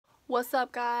What's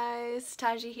up guys,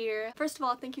 Tasji here. First of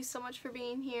all, thank you so much for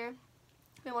being here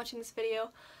and watching this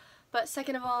video. But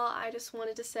second of all, I just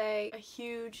wanted to say a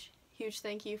huge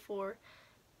thank you for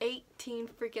 18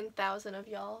 freaking thousand of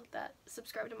y'all that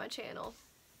subscribe to my channel.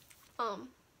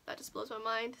 That just blows my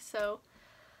mind. So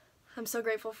I'm so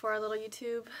grateful for our little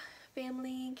YouTube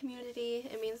family and community.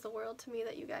 It means the world to me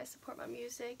that you guys support my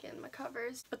music and my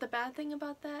covers. But the bad thing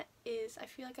about that is I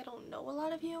feel like I don't know a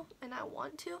lot of you and I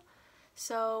want to.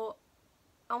 So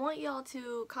I want y'all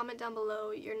to comment down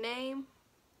below your name,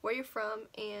 where you're from,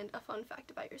 and a fun fact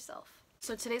about yourself.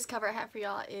 So today's cover I have for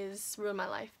y'all is Ruin My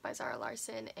Life by Zara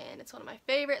Larsson, and it's one of my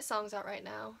favorite songs out right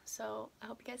now, so I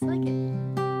hope you guys like it.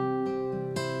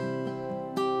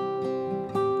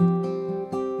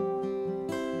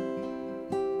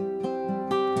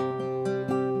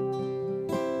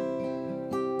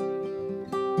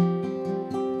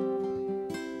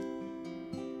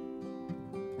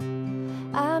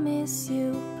 I miss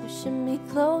you, pushing me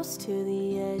close to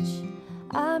the edge.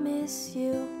 I miss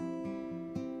you.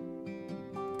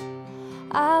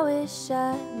 I wish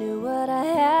I knew what I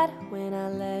had when I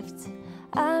left.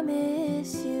 I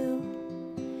miss you.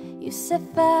 You set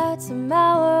fire to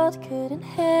my world, couldn't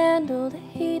handle the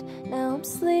heat. Now I'm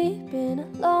sleeping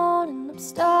alone and I'm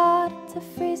starting to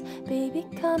freeze. Baby,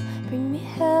 come, bring me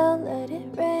hell, let it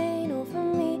rain over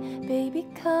me. Baby,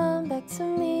 come back to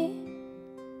me.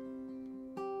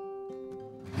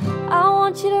 I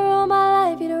want you to rule my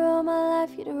life, you to rule my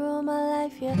life, you to rule my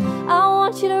life, yeah. I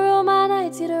want you to rule my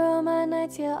nights, you to rule my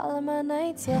nights, yeah, all of my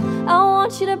nights, yeah. I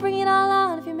want you to bring it all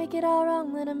on, if you make it all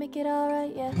wrong, let I make it all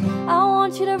right, yeah. I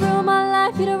want you to rule my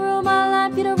life, you to rule my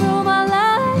life, you to rule my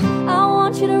life. I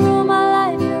want you to rule my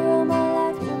life, you to rule my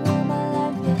life, you to rule my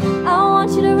life, yeah. I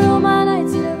want you to rule my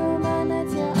nights, you to rule my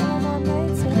nights, yeah, all of my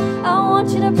nights, yeah. I want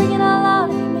you to bring it all on,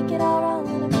 if you make it all wrong,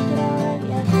 let I make it all right,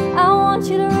 yeah. I want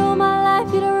you to rule my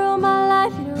life, you to rule my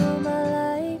life, you to rule my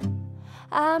life.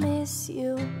 I miss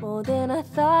you more than I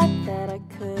thought that I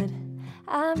could.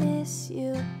 I miss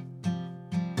you.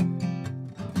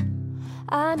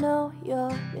 I know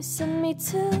you're missing me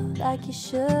too, like you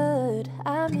should.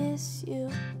 I miss you.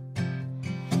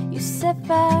 You set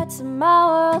fire to my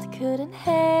world, couldn't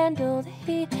handle the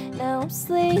heat. Now I'm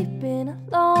sleeping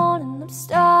alone and I'm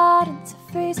starting to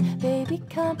freeze. Baby,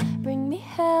 come, bring me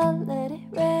hell, let it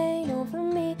rain over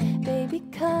me. Baby,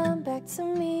 come back to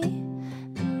me.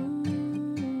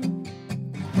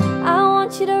 I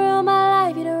want you to rule my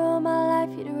life, you to rule my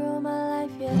life, you to rule my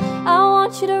life, yeah. I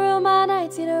want you to rule my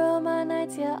nights, you to rule my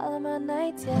nights, yeah, all of my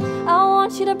nights, yeah. I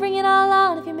want you to bring it all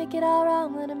on, if you make it all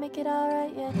wrong, let I make it all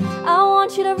right, yeah. I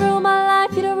want you to rule my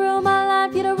life, you to rule my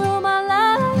life, you to rule my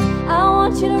life. I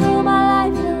want you to rule my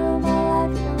life, you to rule my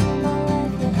life, you to rule my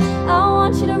life, yeah. I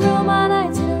want you to rule my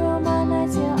nights, you to rule my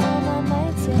nights, yeah, all my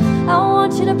nights, yeah. I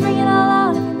want you to bring it all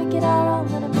on, if you make it all wrong,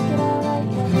 let I make it all right,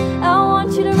 yeah. I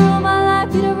want you to rule my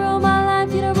life, you to rule my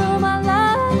life, you to rule my life.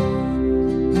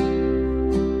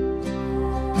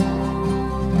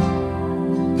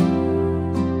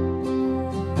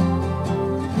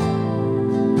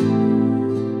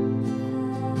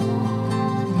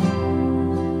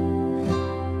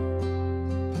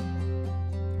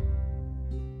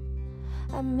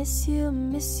 I miss you,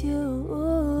 miss you.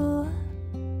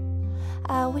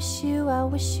 I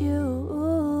wish you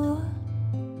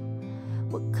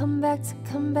would come back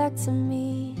to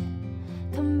me,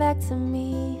 come back to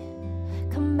me,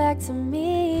 come back to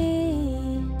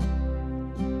me.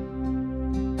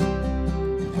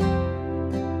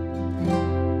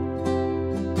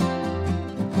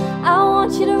 I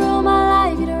want you to rule my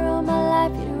life, you to rule my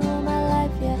life, you to rule my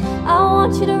life, yeah. I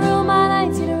want you to rule my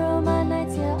nights, you to rule my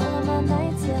nights, yeah, all of my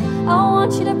nights, yeah. I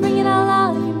want you to bring it all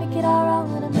on, if you make it all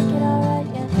wrong, let I make it all right,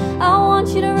 yeah. I want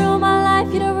you to rule my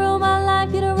life, you to rule my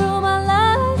life, you to rule my life.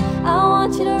 I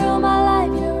want you to rule my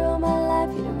life, you to rule my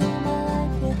life, you to rule my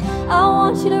life, yeah. I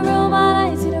want you to rule my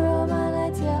nights, you to rule my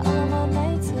nights, yeah, all of my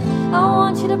nights, yeah. I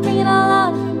want you to bring it all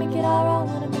on, if you make it all wrong,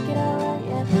 let I make it all right,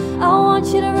 yeah. I want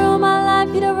you to rule my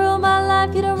life, you to rule